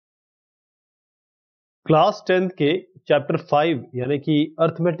Class 10th के chapter 5 यानी कि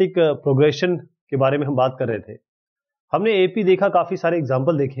अर्थमेटिक प्रोग्रेशन के बारे में हम बात कर रहे थे। हमने एपी देखा, काफ़ी सारे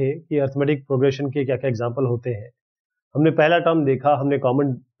एग्जाम्पल देखे कि अर्थमेटिक प्रोग्रेशन के क्या क्या एग्जाम्पल होते हैं। हमने पहला टर्म देखा, हमने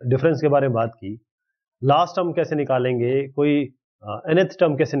कॉमन डिफरेंस के बारे में बात की, लास्ट टर्म कैसे निकालेंगे, कोई nth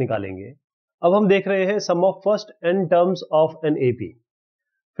टर्म कैसे निकालेंगे। अब हम देख रहे हैं सम of first n terms of an AP.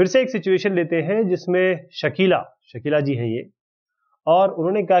 फिर से एक सिचुएशन लेते हैं जिसमें शकीला जी हैं ये, और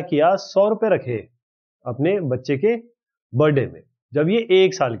उन्होंने क्या किया, 100 रुपये रखे अपने बच्चे के बर्थडे में जब ये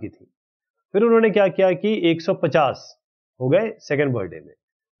 1 साल की थी। फिर उन्होंने क्या किया कि 150 हो गए सेकेंड बर्थडे में,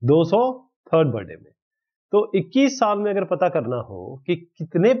 200 थर्ड बर्थडे में। तो 21 साल में अगर पता करना हो कि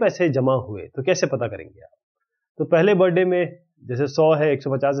कितने पैसे जमा हुए तो कैसे पता करेंगे आप? तो पहले बर्थडे में जैसे 100 है,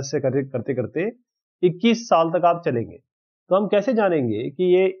 150 ऐसे करते करते 21 साल तक आप चलेंगे, तो हम कैसे जानेंगे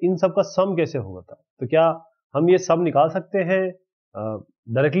कि ये इन सब का सम कैसे होगा था? तो क्या हम ये सम निकाल सकते हैं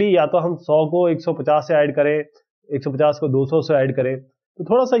डायरेक्टली, या तो हम 100 को 150 से ऐड करें, 150 को 200 से ऐड करें? तो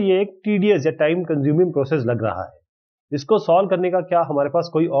थोड़ा सा ये एक टीडियस या टाइम कंज्यूमिंग प्रोसेस लग रहा है। इसको सॉल्व करने का क्या हमारे पास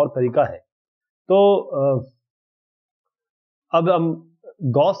कोई और तरीका है? तो अब हम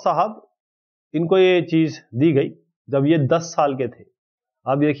गौस साहब, इनको ये चीज दी गई जब ये 10 साल के थे।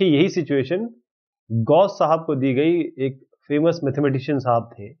 अब देखिए यही सिचुएशन गौस साहब को दी गई, एक फेमस मैथमेटिशियन साहब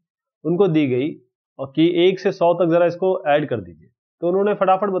थे, उनको दी गई और कि 1 से 100 तक जरा इसको ऐड कर दीजिए। तो उन्होंने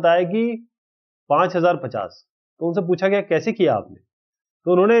फटाफट बताया कि 5050। तो उनसे पूछा गया कैसे किया आपने?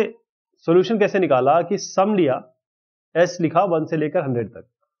 तो उन्होंने सॉल्यूशन कैसे निकाला कि सम लिया, एस लिखा 1 से लेकर 100 तक,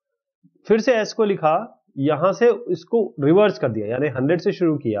 फिर से एस को लिखा, यहां से इसको रिवर्स कर दिया, यानी 100 से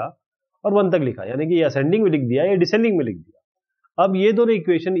शुरू किया और 1 तक लिखा, यानी कि ये असेंडिंग में लिख दिया या डिसेंडिंग में लिख दिया। अब ये दोनों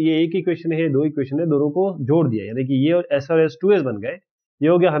इक्वेशन, ये एक इक्वेशन है, दो इक्वेशन है, दोनों को जोड़ दिया, यानी कि ये एस और एस 2s बन गए। ये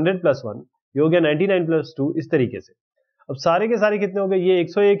हो गया 100 + 1, ये हो गया 99 + 2, इस तरीके से। अब सारे के सारे कितने हो गए? ये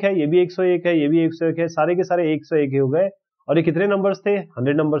 101 है, ये भी 101 है, ये भी 101 है, सारे के सारे 101 हो गए। और ये कितने नंबर्स थे?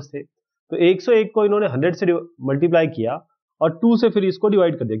 100 नंबर्स थे। तो 101 को इन्होंने 100 से मल्टीप्लाई किया और 2 से फिर इसको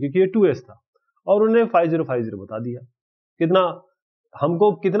डिवाइड कर दिया, क्योंकि ये 2s था, और उन्होंने 5050 बता दिया। कितना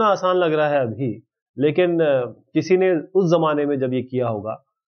हमको कितना आसान लग रहा है अभी, लेकिन किसी ने उस जमाने में जब ये किया होगा,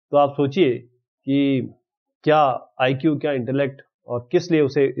 तो आप सोचिए कि क्या आईक्यू, क्या इंटेलेक्ट, और किस लिए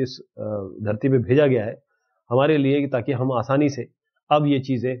उसे इस धरती पे भेजा गया है हमारे लिए, ताकि हम आसानी से अब ये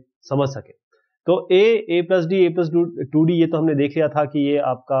चीजें समझ सके। तो a + d, a + 2d, ये तो हमने देख लिया था कि ये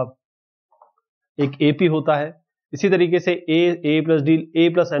आपका एक AP होता है। इसी तरीके से a + d, a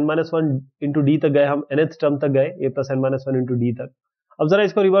 + n-1 into D तक गए हम, nth टर्म तक गए, a + n-1 इंटू डी तक। अब जरा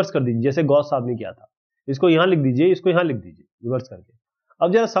इसको रिवर्स कर दीजिए, जैसे गॉस साहब ने किया था। इसको यहां लिख दीजिए, इसको यहां लिख दीजिए रिवर्स करके।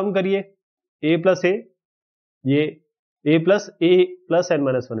 अब जरा सम करिए, a + a, ये a +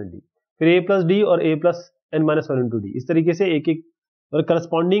 n-1 डी, फिर a + d और a + n-1 इंटू डी। इस तरीके से एक एक और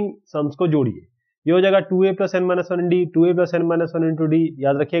करस्पॉन्डिंग सम्स को जोड़िए। ये हो जाएगा 2a + n-1 D, 2a + n-1 into D.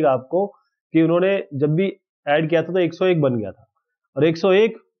 याद रखिएगा आपको कि उन्होंने जब भी ऐड किया था तो 101 बन गया था, और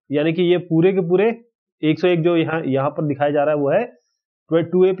 101 यानी कि ये पूरे के पूरे 101 जो यहाँ पर दिखाया जा रहा है वो है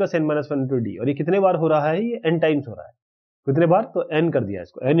 2a + n-1 इंटू डी। और ये कितने बार हो रहा है? ये n टाइम्स हो रहा है। कितने बार? तो n कर दिया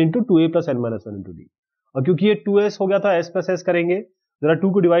इसको, n into 2a + n-1 into D. और क्योंकि ये 2s हो गया था, s + s करेंगे, जरा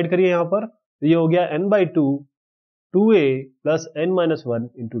 2 को डिवाइड करिए यहाँ पर, तो ये हो गया n/2 2a + n-1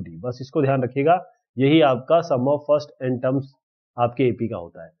 into D. बस इसको ध्यान रखिएगा, यही आपका सम ऑफ फर्स्ट n टर्म्स आपके एपी का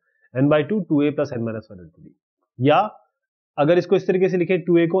होता है, n/2 2a + n-1 into D. या अगर इसको इस तरीके से लिखें,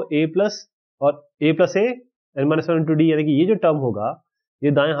 2a को a प्लस और a + a n-1 into D, यानी कि ये जो टर्म होगा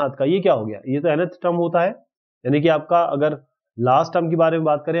ये दाएं हाथ का, ये क्या हो गया? ये तो nth टर्म होता है। यानी कि आपका अगर लास्ट टर्म के बारे में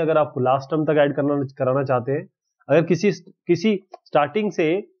बात करें, अगर आप लास्ट टर्म तक ऐड कराना चाहते हैं, अगर किसी स्टार्टिंग से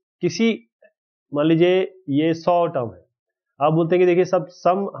किसी, मान लीजिए ये 100 टर्म है, आप बोलते हैं कि देखिए सब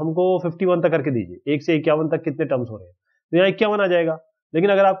सम हमको 51 तक करके दीजिए, 1 से 51 तक कितने टर्म्स हो रहे हैं, तो यहाँ 51 आ जाएगा। लेकिन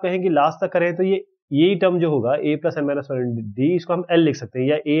अगर आप कहें कि लास्ट तक करें, तो यही टर्म जो होगा a + n-1 डी, इसको हम l लिख सकते हैं,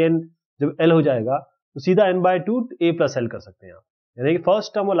 या an जब l हो जाएगा तो सीधा n/2 a + l कर सकते हैं आप। यानी कि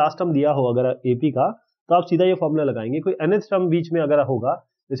फर्स्ट टर्म और लास्ट टर्म दिया हो अगर एपी का, तो आप सीधा ये फॉर्मूला लगाएंगे। कोई nth टर्म बीच में अगर होगा,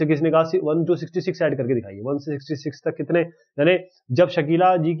 जैसे किसी ने कहा 1 to 66 ऐड करके दिखाइए, 1 से 66 तक कितने, यानी जब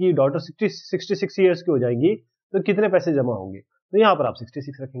शकीला जी की डॉटर 66 ईयर्स की हो जाएंगी तो कितने पैसे जमा होंगे, तो यहाँ पर आप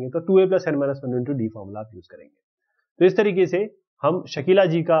 66 रखेंगे, तो 2a + n-1 into D formula आप यूज करेंगे। तो इस तरीके से हम शकीला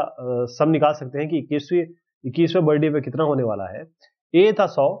जी का सम निकाल सकते हैं कि 21वें बर्थडे पे कितना होने वाला है। ए था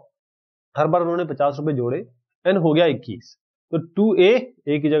 100, हर बार उन्होंने 50 रुपए जोड़े, एन हो गया 21, तो 2a,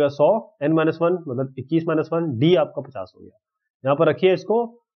 a की जगह 100, n-1 मतलब 21 - 1, डी आपका 50 हो गया। यहाँ पर रखिए इसको,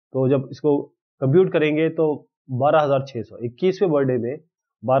 तो जब इसको कंप्यूट करेंगे तो 12,600, 21वें बर्थडे में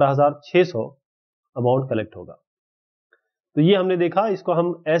 12,600 अमाउंट कलेक्ट होगा। तो ये हमने देखा, इसको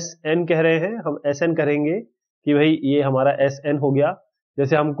हम एस एन कह रहे हैं, हम एस एन करेंगे कि भाई ये हमारा एस एन हो गया।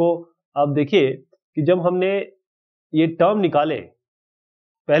 जैसे हमको अब देखिए कि जब हमने ये टर्म निकाले,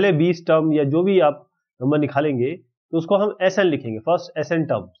 पहले 20 टर्म या जो भी आप नंबर निकालेंगे तो उसको हम एस एन लिखेंगे, फर्स्ट एस एन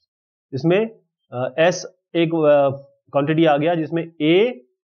टर्म। इसमें एस एक क्वांटिटी आ गया जिसमें ए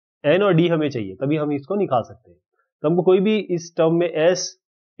एन और डी हमें चाहिए, तभी हम इसको निकाल सकते हैं। तो हमको कोई भी इस टर्म में एस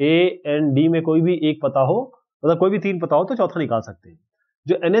ए एन डी में कोई भी एक पता हो, मतलब कोई भी 3 पता हो तो चौथा निकाल सकते हैं।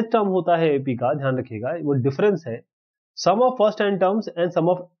 जो nth टर्म होता है एपी का, ध्यान रखिएगा, वो डिफरेंस है sum of first N terms and sum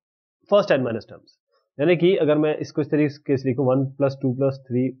of first N minus terms. यानी कि अगर मैं इसको इस तरीके से लिखूं 1 + 2 +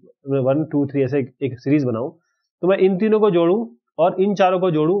 3, 1 2 3 ऐसे एक सीरीज बनाऊं, तो मैं इन तीनों को जोड़ूं और इन चारों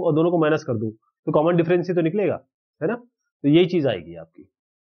को जोड़ूं और दोनों को माइनस कर दूं, तो कॉमन डिफरेंस ही तो निकलेगा, है ना। तो यही चीज आएगी आपकी।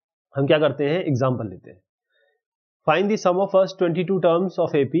 हम क्या करते हैं, एग्जाम्पल लेते हैं। Find the sum of first 22 terms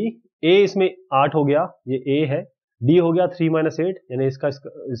of AP. A इसमें 8 हो गया, ये ए है। डी हो गया 3 - 8, यानी इसका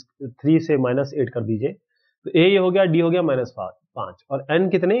 3 से -8 कर दीजिए, तो ए ये हो गया, डी हो गया -5, और एन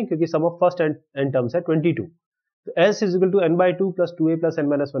कितने, क्योंकि sum of first N terms है 22, तो S is equal to n/2 + 2a +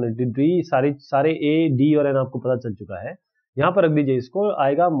 n-1 सारे ए डी और एन आपको पता चल चुका है। यहां पर रख दीजिए, इसको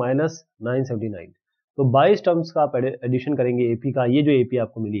आएगा -979। तो 22 टर्म्स का आप एडिशन करेंगे एपी का, ये जो एपी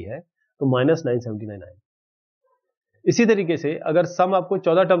आपको मिली है, तो -979 आएगा। इसी तरीके से अगर सम आपको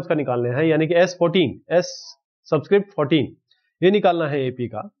 14 टर्म्स का निकालने हैं, यानी कि S सबस्क्रिप्ट 14 ये निकालना है एपी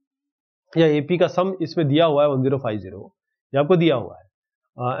का, या एपी का सम इसमें दिया हुआ है 1050, ये आपको दिया हुआ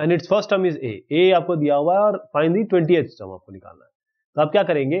है, and its first term is A आपको दिया हुआ है, और फाइंड द 20th टर्म आपको निकालना है। तो आप क्या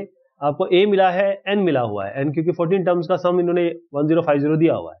करेंगे, आपको ए मिला है, एन मिला हुआ है, एन क्योंकि 14 टर्म्स का सम इन्होंने 1050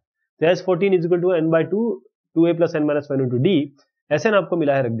 दिया हुआ है, तो S14 is equal to n/2 2a + n-1 × d। Sn आपको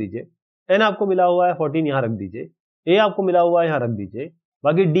मिला है, रख दीजिए। n आपको मिला हुआ है 14, यहां रख दीजिए। ए आपको मिला हुआ है, यहां रख दीजिए।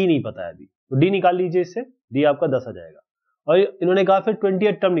 बाकी डी नहीं पता है अभी, तो डी निकाल लीजिए, इससे डी आपका 10 आ जाएगा। और इन्होंने कहा फिर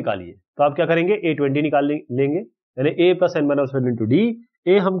 20th टर्म निकालिए, तो आप क्या करेंगे, A20 निकाल लेंगे, यानी a + n-1 × d।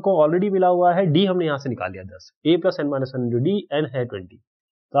 ए हमको ऑलरेडी मिला हुआ है, डी हमने यहां से निकाल लिया 10, a + n-1 × d, n है 20,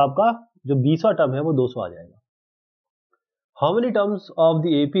 तो आपका जो 20वां टर्म है वो 200 आ जाएगा। How many terms of the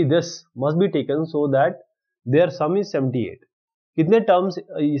AP this must be taken so that their sum is 78। कितने टर्म्स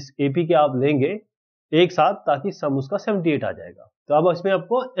इस एपी के आप लेंगे एक साथ ताकि सम उसका 78 आ जाएगा। तो अब इसमें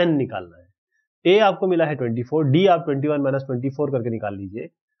आपको n निकालना है। ए आपको मिला है 24, डी आप 21 - 24 करके निकाल लीजिए,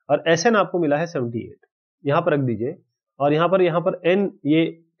 और Sn आपको मिला है 78, यहां पर रख दीजिए। और यहां पर n ये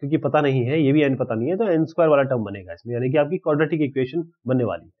क्योंकि पता नहीं है, ये भी n पता नहीं है, तो n² वाला टर्म बनेगा इसमें, यानी कि आपकी क्वाड्रेटिक इक्वेशन बनने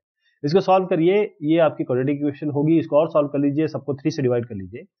वाली है। इसको सॉल्व करिए, ये आपकी क्वाड्रेटिक इक्वेशन होगी। इसको और सॉल्व कर लीजिए, सबको 3 से डिवाइड कर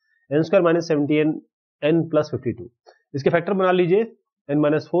लीजिए, n² - 70 n + 52, इसके फैक्टर बना लीजिए,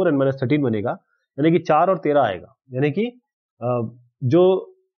 n - 4 n - 13 बनेगा, यानी कि 4 और 13 आएगा। यानी कि जो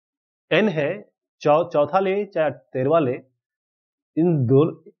n है, चौथा ले चाहे 13वां ले, इन दो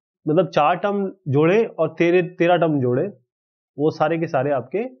मतलब 4 टर्म जोड़े और 13 टर्म जोड़े, वो सारे के सारे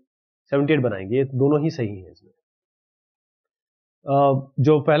आपके 78 बनाएंगे। ये दोनों ही सही है। इसमें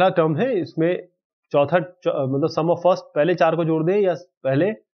जो पहला टर्म है, इसमें चौथा मतलब सम ऑफ फर्स्ट, पहले 4 को जोड़ दे या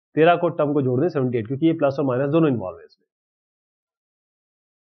पहले 13 को टर्म को जोड़ दे 78, क्योंकि ये प्लस और माइनस दोनों इन्वॉल्व है इसमें।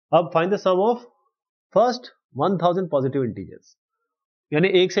 अब find the sum of first 1000 positive integers, यानी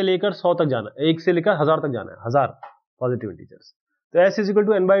 1 से लेकर 100 तक जाना है, 1 से लेकर 1000 तक जाना है, 1000 पॉजिटिव इंटीजर्स। तो S is equal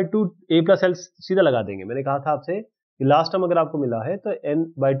to n/2 a + l सीधा लगा देंगे। मैंने कहा था आपसे कि लास्ट टर्म अगर आपको मिला है तो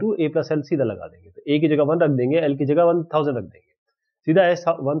n/2 a + l सीधा लगा देंगे, तो a की जगह 1 रख देंगे, l की जगह 1000 रख देंगे, सीधा S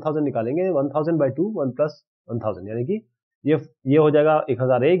 1000 निकालेंगे। 1000/2 1 + 1000, यानी कि ये हो जाएगा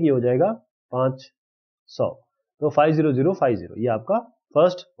 1001, ये हो जाएगा 500, तो 50050, ये आपका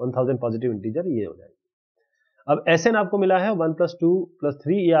फर्स्ट 1000 पॉजिटिव इंटीजर ये हो जाएगा। अब Sn आपको मिला है 1 + 2 +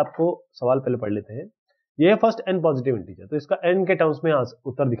 3, ये आपको सवाल पहले पढ़ लेते हैं। ये है फर्स्ट n पॉजिटिव इंटीजर, तो इसका n के टर्म्स में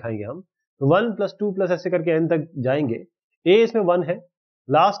उत्तर दिखाएंगे हम। तो 1 + 2 + ऐसे करके n तक जाएंगे। a इसमें 1 है,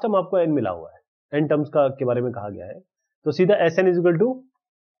 लास्ट टर्म आपको n मिला हुआ है, n टर्म्स का के बारे में कहा गया है, तो सीधा Sn is equal to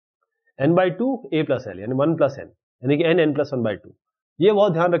n/2 a + l, यानी 1 + n, यानी कि n + 1/2। ये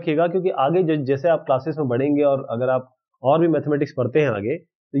बहुत ध्यान रखिएगा, क्योंकि आगे जैसे आप क्लासेस में बढ़ेंगे और अगर आप और भी मैथमेटिक्स पढ़ते हैं आगे,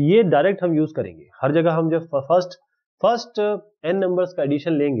 तो ये डायरेक्ट हम यूज करेंगे हर जगह। हम जब फर्स्ट n नंबर्स का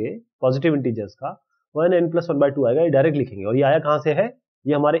एडिशन लेंगे पॉजिटिव इंटीजर्स का, वो n + 1/2 आएगा, ये डायरेक्ट लिखेंगे। और ये आया कहां से है,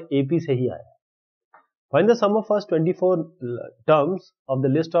 ये हमारे एपी से ही आया है। Find the sum of first 24 terms of the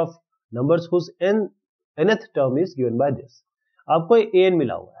list of numbers whose nth term is given by this. आपको an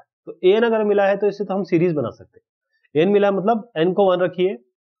मिला हुआ है, तो an अगर मिला है तो इससे तो हम सीरीज बना सकते हैं। n मिला है मतलब n को 1 रखिए,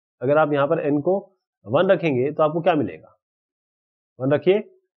 अगर आप यहां पर n को 1 रखेंगे तो आपको क्या मिलेगा, 1 रखिए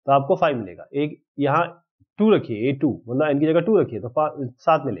तो आपको 5 मिलेगा। एक यहाँ 2 रखिए, a2 मतलब n की जगह 2 रखिए तो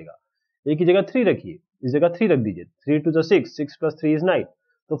 7 मिलेगा। a की जगह 3 रखिए, इस जगह 3 रख दीजिए, 3 टू 6, 6 प्लस 3 इज 9,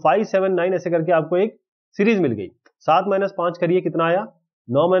 तो 5 7 9 ऐसे करके आपको एक सीरीज मिल गई। 7 माइनस 5 करिए कितना आया,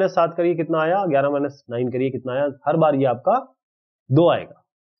 9 माइनस 7 करिए कितना आया, 11 माइनस 9 करिए कितना आया, हर बार ये आपका 2 आएगा,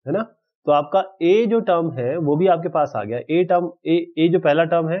 है ना। तो आपका ए जो टर्म है वो भी आपके पास आ गया, ए टर्म, ए जो पहला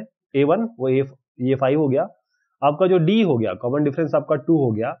टर्म है A1 वो ये 5 हो गया, आपका जो D हो गया कॉमन डिफरेंस आपका 2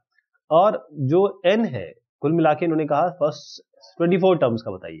 हो गया, और जो N है कुल मिला के इन्होंने कहा फर्स्ट 24 टर्म्स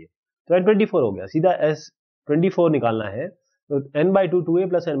का बताइए, तो N24 हो गया, सीधा S24 निकालना है, तो N/2 2A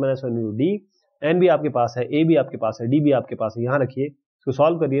plus N minus 1 into D, N भी आपके पास है, A भी आपके पास है, D भी आपके पास है, यहां रखिए, इसको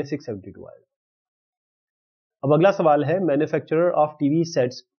सॉल्व करिए, 672 आएगा। अब अगला सवाल है, manufacturer of TV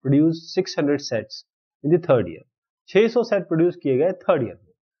sets produce 600 sets in the third year, 600 set produce किए गए थर्ड ईयर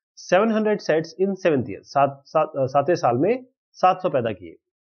में, 700 सेट्स इन सेवेंथ ईयर, सातवें साल में 700 पैदा किए,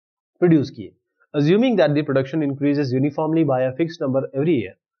 प्रोड्यूस किए। Assuming that the production increases uniformly by a fixed number every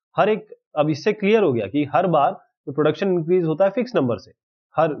year, हर एक, अब इससे क्लियर हो गया कि हर बार तो प्रोडक्शन इंक्रीज होता है फिक्स नंबर से,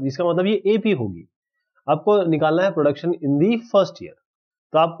 हर, इसका मतलब ये एपी होगी। आपको निकालना है production in the first year,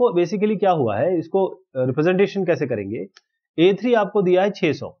 तो आपको बेसिकली क्या हुआ है, इसको रिप्रेजेंटेशन कैसे करेंगे, A3 आपको दिया है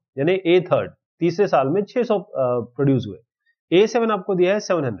 600, यानी ए थर्ड तीसरे साल में 600 प्रोड्यूस हुए, A7 आपको दिया है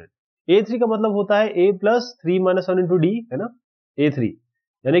 700, A3 का मतलब होता है A plus 3 minus 1 into D, है ना, A3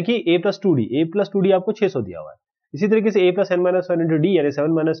 यानी कि A प्लस 2D आपको 600 दिया हुआ है। इसी तरीके से A plus n minus 1 into D यानी 7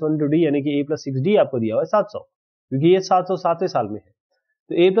 माइनस 1 इंटू डी यानी कि A प्लस 6D आपको दिया हुआ है 700, क्योंकि ये 700 सातवें साल में है।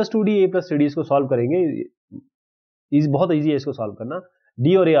 तो A plus 2D A plus 3D इसको सॉल्व करेंगे, बहुत ईजी है इसको सॉल्व करना,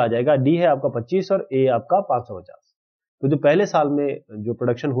 D और A आ जाएगा, D है आपका 25 और A आपका 550, तो जो पहले साल में जो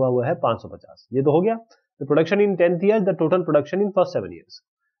प्रोडक्शन हुआ है 550, ये तो हो गया। तो production in 10th year, the total production in first 7 years,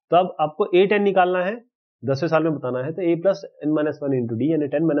 तो अब आपको A10 निकालना है, 10वें साल में बताना है, तो A plus n minus 1 into D यानी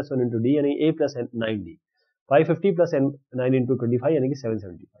 10 माइनस 1 इंटू डी यानी A plus 9D, 550 plus n 9 into 25 यानी कि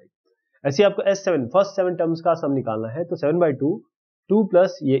 775। ऐसे आपको S7 फर्स्ट 7 टर्म्स का सम निकालना है, तो 7/2 2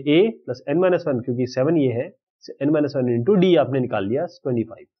 प्लस ये A प्लस n माइनस 1 क्योंकि 7 ये है, n माइनस 1 इंटू डी आपने निकाल लिया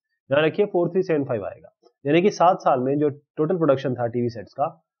 25, यहाँ रखिए 4375 आएगा, यानी कि 7 साल में जो टोटल प्रोडक्शन था टीवी सेट्स का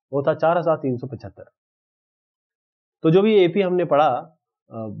वो था 4375। तो जो भी एपी हमने पढ़ा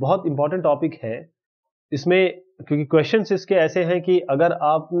बहुत इंपॉर्टेंट टॉपिक है इसमें, क्योंकि क्वेश्चंस इसके ऐसे हैं कि अगर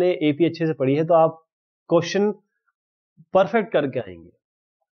आपने एपी अच्छे से पढ़ी है तो आप क्वेश्चन परफेक्ट करके आएंगे।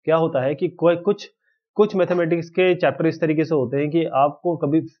 क्या होता है कि कुछ मैथमेटिक्स के चैप्टर इस तरीके से होते हैं कि आपको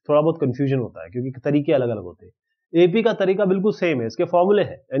कभी थोड़ा बहुत कंफ्यूजन होता है क्योंकि तरीके अलग अलग होते हैं। एपी का तरीका बिल्कुल सेम है, इसके फॉर्मूले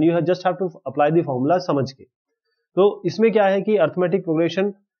हैं and you just have to apply the formula समझ के। तो इसमें क्या है कि अर्थमेटिक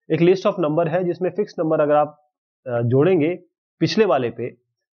प्रोग्रेशन एक लिस्ट ऑफ नंबर है जिसमें फिक्स नंबर अगर आप जोड़ेंगे पिछले वाले पे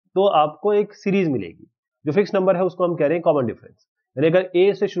तो आपको एक सीरीज मिलेगी। जो फिक्स नंबर है उसको हम कह रहे हैं कॉमन डिफरेंस, यानी अगर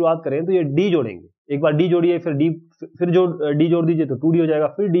ए से शुरुआत करें तो ये डी जोड़ेंगे, एक बार डी जोड़िए फिर डी जोड़ दीजिए तो 2D हो जाएगा,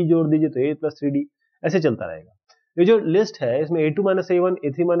 फिर डी जोड़ दीजिए तो A प्लस 3D, ऐसे चलता रहेगा। ये जो लिस्ट है इसमें A2 minus A1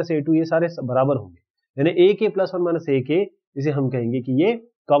 A3 minus A2 ये सारे बराबर होंगे, यानी A के प्लस 1 माइनस A के, इसे हम कहेंगे कि ये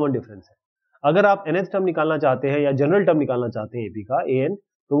कॉमन डिफरेंस है। अगर आप nth टर्म निकालना चाहते हैं या जनरल टर्म निकालना चाहते हैं एपी का an,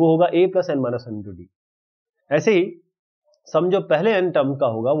 तो वो होगा A plus n minus 1 into D. ऐसे ही सम जो पहले n टर्म का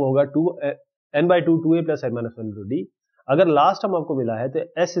होगा वो होगा n/2 2A plus n minus 1 into D. अगर लास्ट टर्म आपको मिला है तो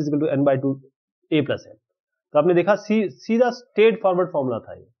s is equal to n/2 A plus n। तो आपने देखा सीधा स्ट्रेट फॉरवर्ड फॉर्मूला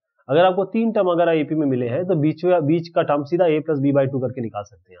था ये। अगर आपको 3 टर्म अगर एपी में मिले हैं तो बीच का टर्म सीधा A प्लस B/2 करके निकाल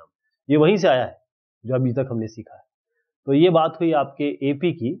सकते हैं आप, ये वहीं से आया है जो अभी तक हमने सीखा है। तो ये बात हुई आपके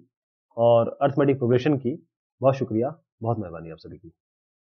एपी की और अर्थमेटिक प्रोग्रेशन की। बहुत शुक्रिया, बहुत मेहरबानी आप सभी की।